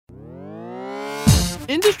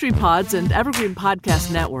Industry Pods and Evergreen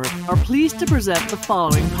Podcast Network are pleased to present the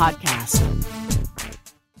following podcast.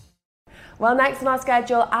 Well, next on our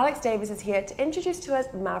schedule, Alex Davis is here to introduce to us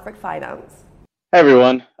Mavryk Finance. Hey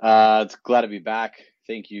everyone, it's glad to be back.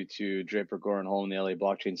 Thank you to Draper, Gore, and Holm and the LA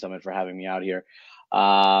Blockchain Summit for having me out here.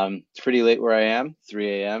 It's pretty late where I am,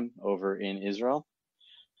 3 a.m. over in Israel.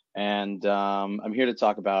 And I'm here to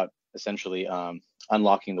talk about essentially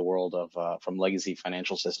unlocking the world of from legacy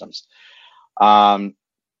financial systems.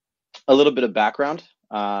 A little bit of background.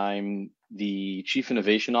 I'm the Chief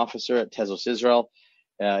Innovation Officer at Tezos Israel.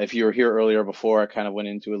 If you were here earlier before, I kind of went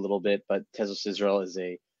into a little bit, but Tezos Israel is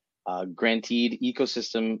a granteed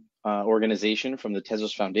ecosystem organization from the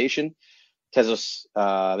Tezos Foundation. Tezos,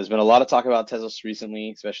 there's been a lot of talk about Tezos recently,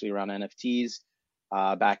 especially around NFTs.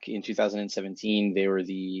 Back in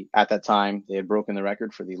 2017, at that time, they had broken the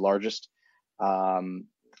record for the largest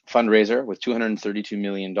fundraiser with $232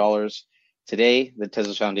 million. Today, the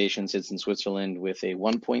Tezos Foundation sits in Switzerland with a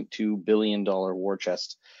 $1.2 billion war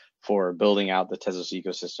chest for building out the Tezos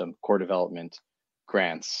ecosystem, core development,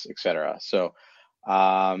 grants, etc. So,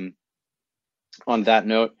 on that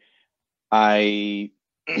note, the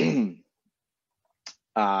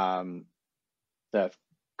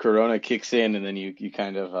Corona kicks in, and then you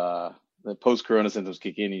kind of the post-Corona symptoms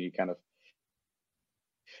kick in, and you kind of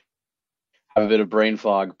have a bit of brain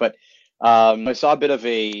fog. But I saw a bit of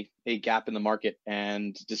a gap in the market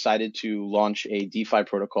and decided to launch a DeFi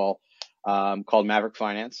protocol called Mavryk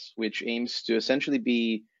Finance, which aims to essentially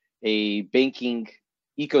be a banking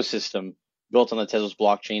ecosystem built on the Tezos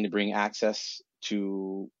blockchain to bring access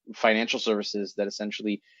to financial services that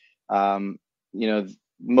essentially,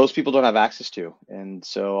 most people don't have access to. And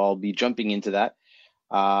so I'll be jumping into that.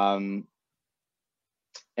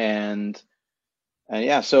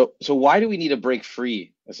 So why do we need to break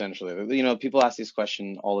free, essentially? People ask this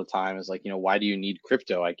question all the time, is like, why do you need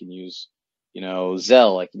crypto? I can use,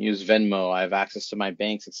 Zelle, I can use Venmo, I have access to my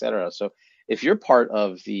banks, etc. So if you're part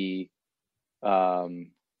of the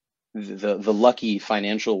lucky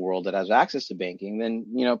financial world that has access to banking, then,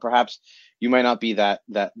 perhaps you might not be that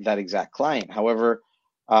exact client. However,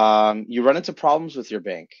 you run into problems with your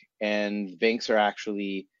bank, and banks are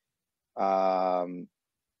actually have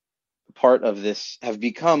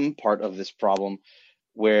become part of this problem,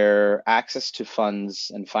 where access to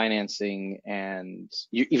funds and financing and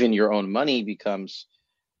even your own money becomes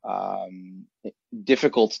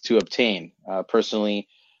difficult to obtain. Personally,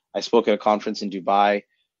 I spoke at a conference in Dubai.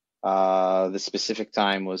 The specific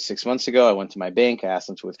time was 6 months ago. I went to my bank, I asked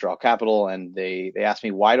them to withdraw capital, and they asked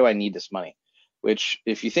me, why do I need this money? Which,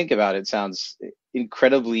 if you think about it, sounds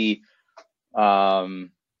incredibly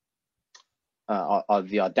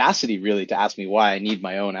the audacity, really, to ask me why I need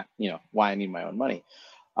my own, money.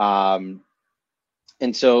 And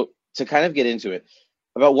so, to kind of get into it,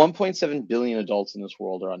 about 1.7 billion adults in this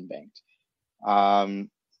world are unbanked.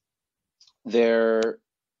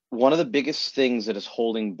 One of the biggest things that is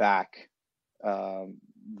holding back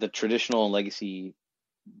the traditional and legacy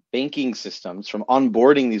banking systems from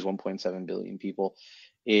onboarding these 1.7 billion people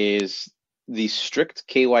is the strict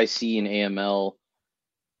KYC and AML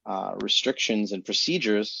restrictions and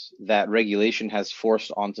procedures that regulation has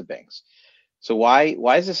forced onto banks. So why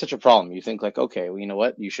is this such a problem? You think like, okay, well, you know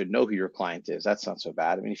what? You should know who your client is. That's not so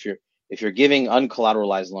bad. I mean, if you're giving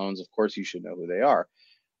uncollateralized loans, of course you should know who they are.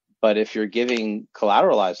 But if you're giving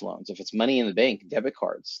collateralized loans, if it's money in the bank, debit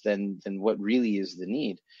cards, then what really is the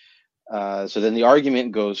need? So then the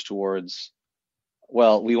argument goes towards,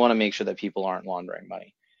 well, we want to make sure that people aren't laundering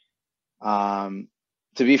money.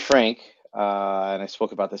 To be frank, and I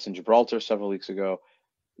spoke about this in Gibraltar several weeks ago,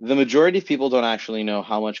 the majority of people don't actually know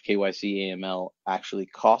how much KYC AML actually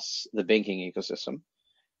costs the banking ecosystem,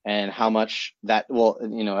 and how much that, have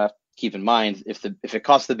to keep in mind, if it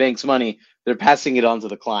costs the banks money, they're passing it on to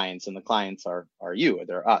the clients, and the clients are you, or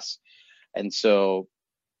they're us. And so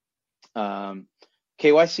KYC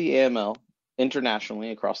AML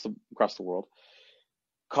internationally across the world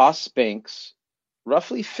costs banks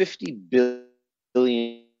roughly $50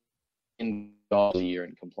 billion a year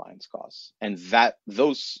in compliance costs, and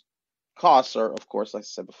those costs are, of course, like I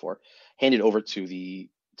said before, handed over to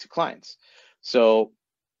clients. So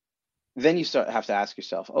then you have to ask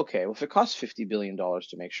yourself, okay, well, if it costs $50 billion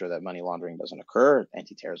to make sure that money laundering doesn't occur,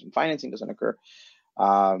 anti-terrorism financing doesn't occur,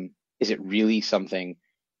 is it really something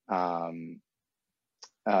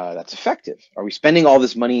that's effective? Are we spending all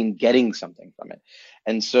this money and getting something from it?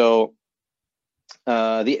 And so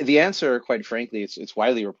the answer, quite frankly, it's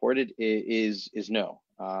widely reported, is no.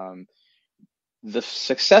 The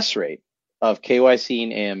success rate of KYC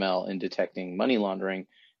and AML in detecting money laundering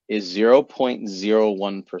is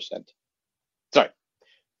 0.01%. Sorry,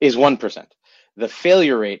 is 1%. The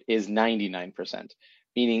failure rate is 99%,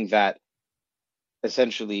 meaning that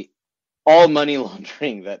essentially all money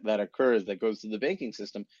laundering that occurs, that goes through the banking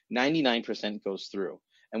system, 99% goes through.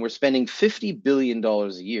 And we're spending $50 billion a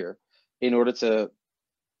year in order to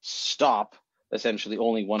stop essentially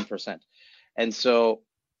only 1%. And so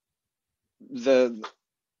the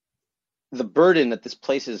burden that this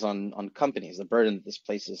places on companies, the burden that this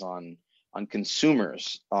places on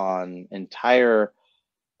consumers, on entire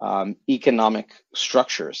economic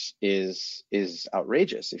structures is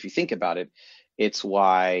outrageous. If you think about it, it's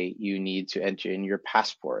why you need to enter in your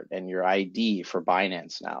passport and your ID for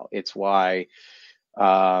Binance now. It's why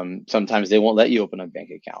sometimes they won't let you open a bank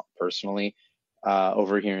account. Personally,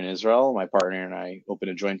 over here in Israel, my partner and I opened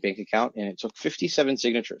a joint bank account, and it took 57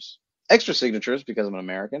 signatures, extra signatures because I'm an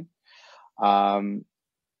American. And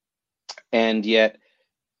yet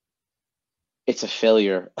it's a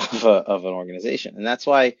failure of an organization. And that's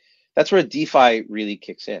where DeFi really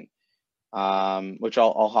kicks in, which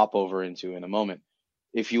I'll hop over into in a moment.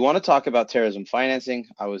 If you want to talk about terrorism financing,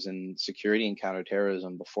 I was in security and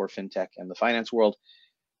counterterrorism before fintech and the finance world.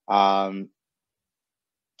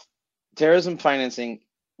 Terrorism financing,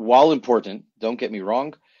 while important, don't get me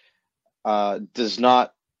wrong, does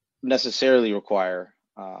not necessarily require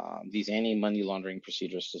these anti-money laundering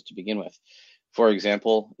procedures to begin with. For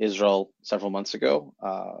example, Israel several months ago,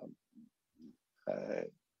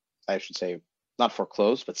 I should say not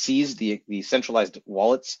foreclosed, but seized the centralized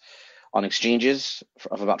wallets on exchanges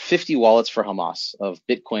of about 50 wallets for Hamas of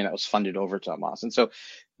Bitcoin that was funded over to Hamas. And so,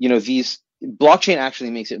 these blockchain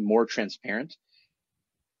actually makes it more transparent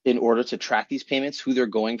in order to track these payments, who they're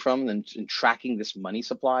going from, and tracking this money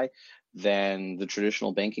supply than the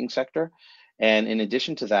traditional banking sector. And in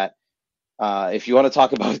addition to that, if you want to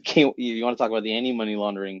talk about the anti-money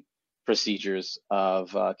laundering procedures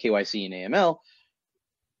of KYC and AML,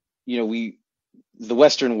 the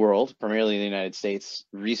Western world, primarily the United States,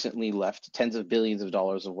 recently left tens of billions of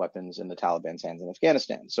dollars of weapons in the Taliban's hands in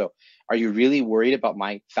Afghanistan. So are you really worried about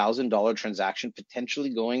my $1,000 transaction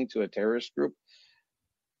potentially going to a terrorist group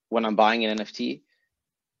when I'm buying an NFT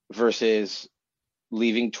versus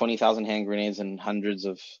leaving 20,000 hand grenades and hundreds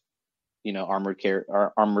of, armored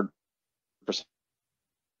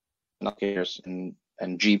carriers and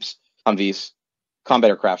Jeeps, Humvees,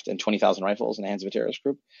 combat aircraft, and 20,000 rifles in the hands of a terrorist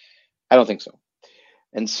group? I don't think so.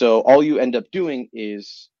 And so all you end up doing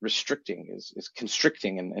is restricting, is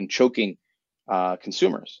constricting and choking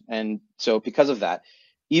consumers. And so because of that,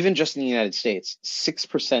 even just in the United States,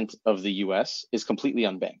 6% of the US is completely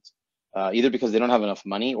unbanked, either because they don't have enough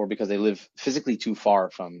money or because they live physically too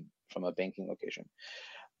far from a banking location.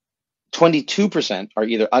 22% are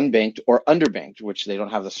either unbanked or underbanked, which they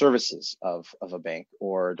don't have the services of a bank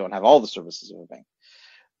or don't have all the services of a bank.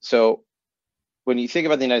 So when you think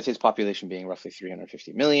about the United States population being roughly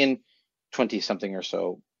 350 million, 20-something or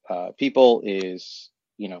so people is,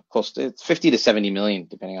 close to 50 to 70 million,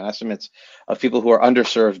 depending on estimates, of people who are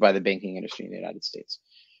underserved by the banking industry in the United States.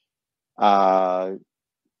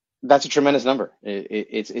 That's a tremendous number.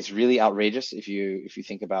 It's really outrageous if you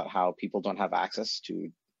think about how people don't have access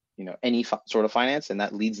to any sort of finance, and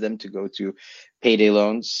that leads them to go to payday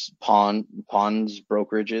loans, ponds,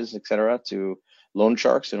 brokerages, etc., to loan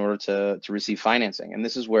sharks in order to receive financing. And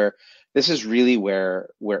this is really where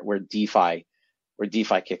DeFi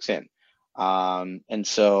kicks in. And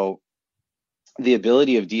so the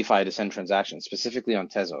ability of DeFi to send transactions, specifically on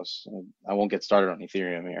Tezos, I won't get started on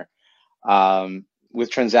Ethereum here,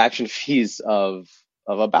 with transaction fees of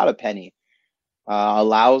about a penny,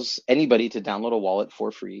 allows anybody to download a wallet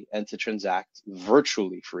for free and to transact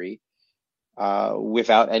virtually free,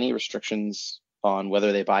 without any restrictions on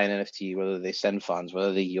whether they buy an NFT, whether they send funds,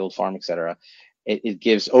 whether they yield farm, etc. It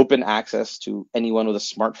gives open access to anyone with a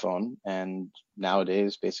smartphone, and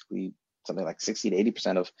nowadays basically something like 60 to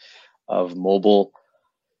 80% of mobile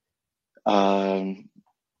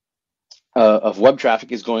of web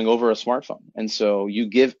traffic is going over a smartphone. And so you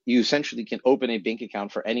essentially can open a bank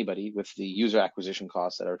account for anybody with the user acquisition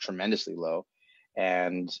costs that are tremendously low.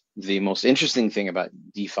 And the most interesting thing about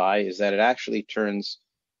DeFi is that it actually takes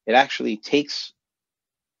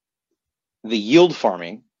the yield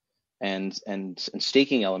farming and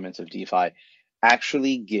staking elements of DeFi,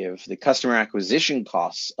 actually give the customer acquisition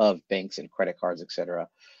costs of banks and credit cards, etc.,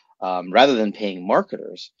 rather than paying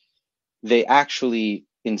marketers. They actually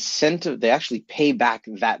pay back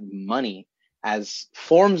that money as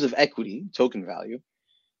forms of equity, token value,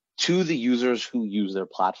 to the users who use their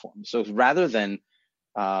platform. So rather than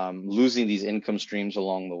losing these income streams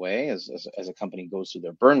along the way as a company goes through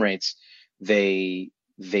their burn rates, they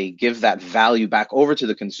give that value back over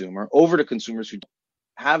to consumers who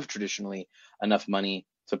have traditionally enough money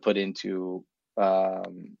to put into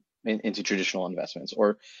traditional investments,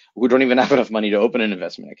 or who don't even have enough money to open an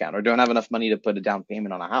investment account, or don't have enough money to put a down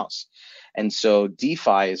payment on a house. And so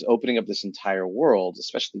DeFi is opening up this entire world,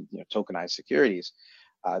 especially tokenized securities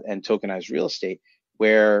and tokenized real estate,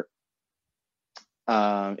 where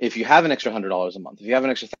if you have an extra $100 a month, if you have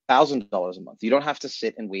an extra $1,000 a month, you don't have to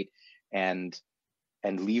sit and wait and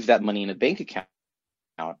leave that money in a bank account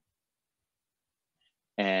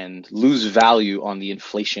and lose value on the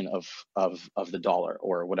inflation of the dollar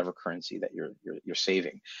or whatever currency that you're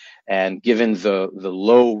saving. And given the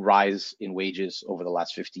low rise in wages over the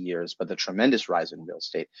last 50 years, but the tremendous rise in real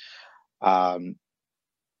estate,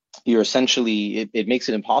 you're essentially, it makes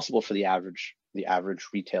it impossible for the average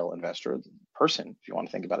retail investor, person, if you want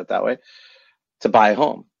to think about it that way, to buy a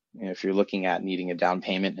home. If you're looking at needing a down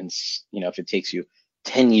payment, and if it takes you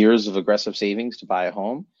 10 years of aggressive savings to buy a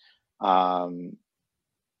home,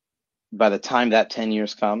 by the time that 10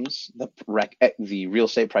 years comes, the real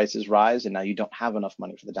estate prices rise, and now you don't have enough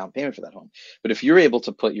money for the down payment for that home. But if you're able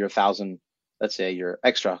to put your let's say your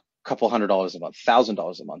extra couple $100 a month,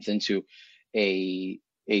 $1,000 a month into a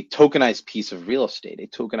tokenized piece of real estate, a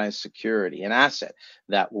tokenized security, an asset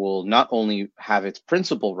that will not only have its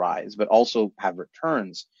principal rise, but also have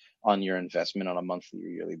returns on your investment on a monthly or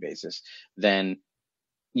yearly basis, then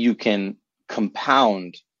you can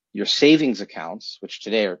compound your savings accounts, which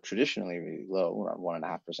today are traditionally really low, around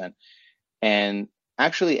 1.5%, and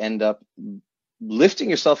actually end up lifting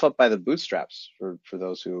yourself up by the bootstraps. For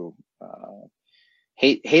those who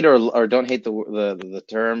hate or don't hate the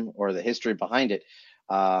term or the history behind it,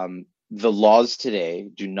 the laws today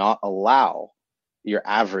do not allow your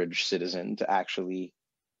average citizen to actually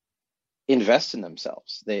invest in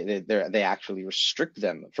themselves. They actually restrict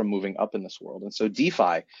them from moving up in this world. And so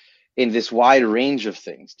DeFi, in this wide range of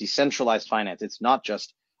things, decentralized finance, it's not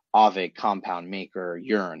just Aave, Compound, Maker,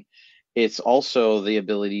 Yearn. It's also the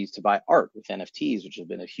ability to buy art with NFTs, which has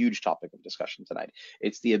been a huge topic of discussion tonight.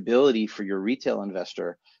 It's the ability for your retail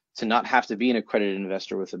investor to not have to be an accredited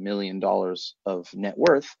investor with $1 million of net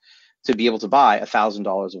worth to be able to buy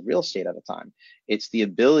 $1,000 of real estate at a time. It's the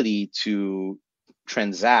ability to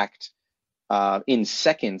transact in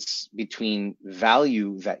seconds between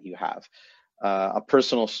value that you have. A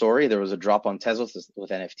personal story, there was a drop on Tezos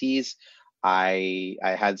with NFTs. I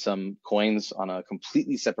had some coins on a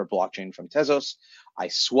completely separate blockchain from Tezos. I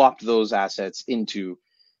swapped those assets into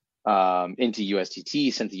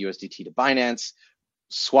USDT, sent the USDT to Binance,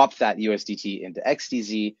 swapped that USDT into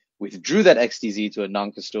XDZ, withdrew that XDZ to a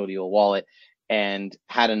non-custodial wallet, and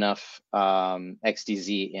had enough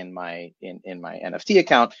XDZ in my NFT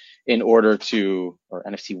account or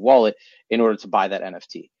NFT wallet in order to buy that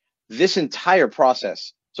NFT. This entire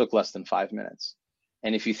process took less than 5 minutes.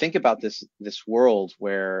 And if you think about this world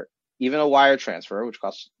where even a wire transfer, which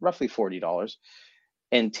costs roughly $40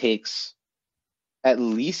 and takes at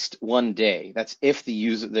least 1 day, that's if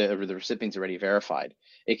the recipient's already verified.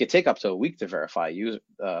 It could take up to a week to verify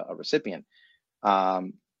a recipient.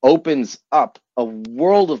 Opens up a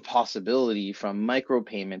world of possibility, from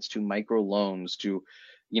micropayments to microloans to,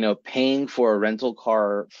 paying for a rental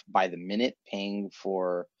car by the minute, paying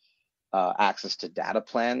for access to data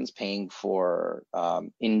plans, paying for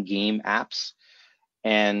in-game apps,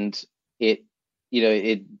 and it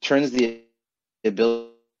turns the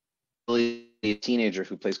ability of a teenager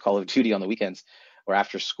who plays Call of Duty on the weekends or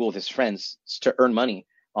after school with his friends to earn money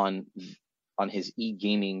on his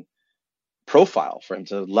e-gaming profile, for him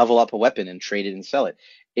to level up a weapon and trade it and sell it.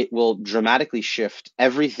 It will dramatically shift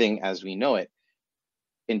everything as we know it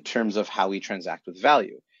in terms of how we transact with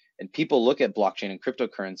value. And people look at blockchain and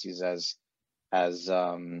cryptocurrencies as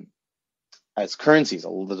currencies.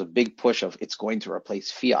 There's a big push of it's going to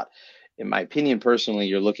replace fiat. In my opinion, personally,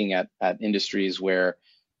 you're looking at industries where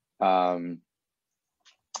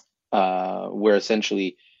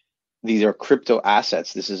essentially these are crypto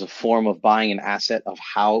assets. This is a form of buying an asset of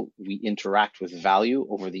how we interact with value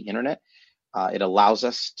over the internet. It allows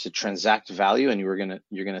us to transact value, and you're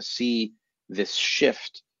gonna see this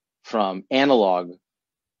shift from analog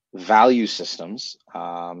value systems,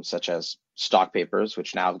 such as stock papers,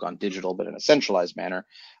 which now have gone digital, but in a centralized manner,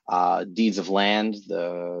 deeds of land,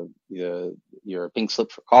 your pink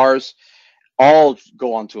slip for cars, all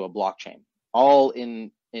go onto a blockchain, all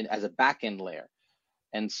in as a back-end layer.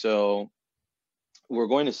 And so we're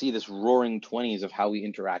going to see this roaring 20s of how we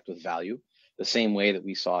interact with value, the same way that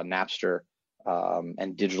we saw Napster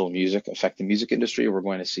and digital music affect the music industry. We're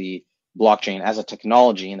going to see blockchain as a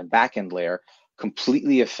technology in a back-end layer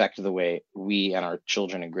completely affect the way we and our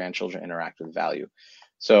children and grandchildren interact with value.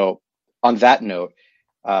 So on that note,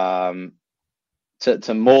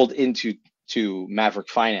 to mold into Mavryk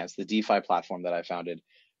Finance, the DeFi platform that I founded.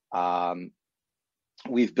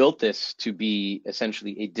 We've built this to be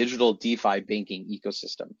essentially a digital DeFi banking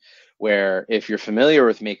ecosystem, where if you're familiar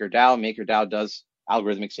with MakerDAO does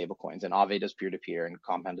algorithmic stablecoins, and Aave does peer-to-peer, and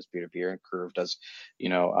Compound does peer-to-peer, and Curve does,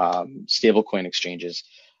 stablecoin exchanges.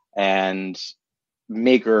 And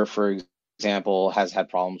Maker, for example, has had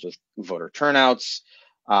problems with voter turnouts.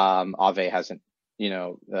 Aave hasn't,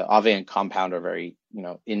 Aave and Compound are very,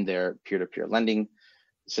 in their peer-to-peer lending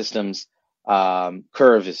systems.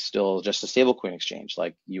 Curve is still just a stablecoin exchange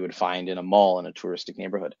like you would find in a mall in a touristic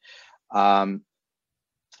neighborhood.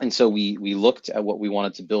 And so we looked at what we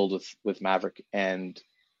wanted to build with Mavryk, and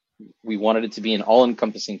we wanted it to be an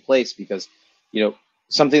all-encompassing place because,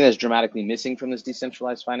 something that's dramatically missing from this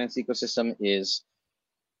decentralized finance ecosystem is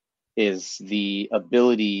the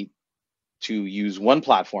ability to use one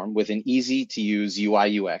platform with an easy to use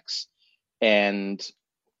UI UX and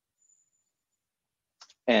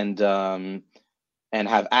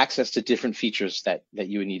have access to different features that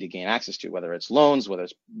you would need to gain access to, whether it's loans, whether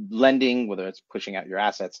it's lending, whether it's pushing out your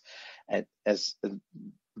assets, as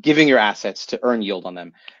giving your assets to earn yield on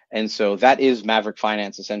them. And so that is Mavryk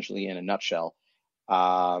Finance essentially in a nutshell.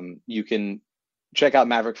 You can check out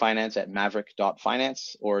Mavryk Finance at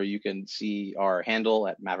mavryk.finance, or you can see our handle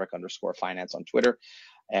at mavryk_finance on Twitter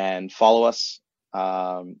and follow us.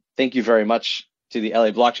 Thank you very much to the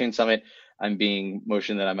LA Blockchain Summit. I'm being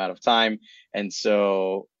motioned that I'm out of time. And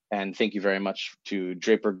thank you very much to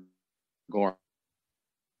Draper Gorn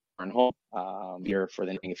Home here for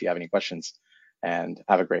the if you have any questions, and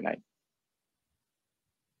have a great night.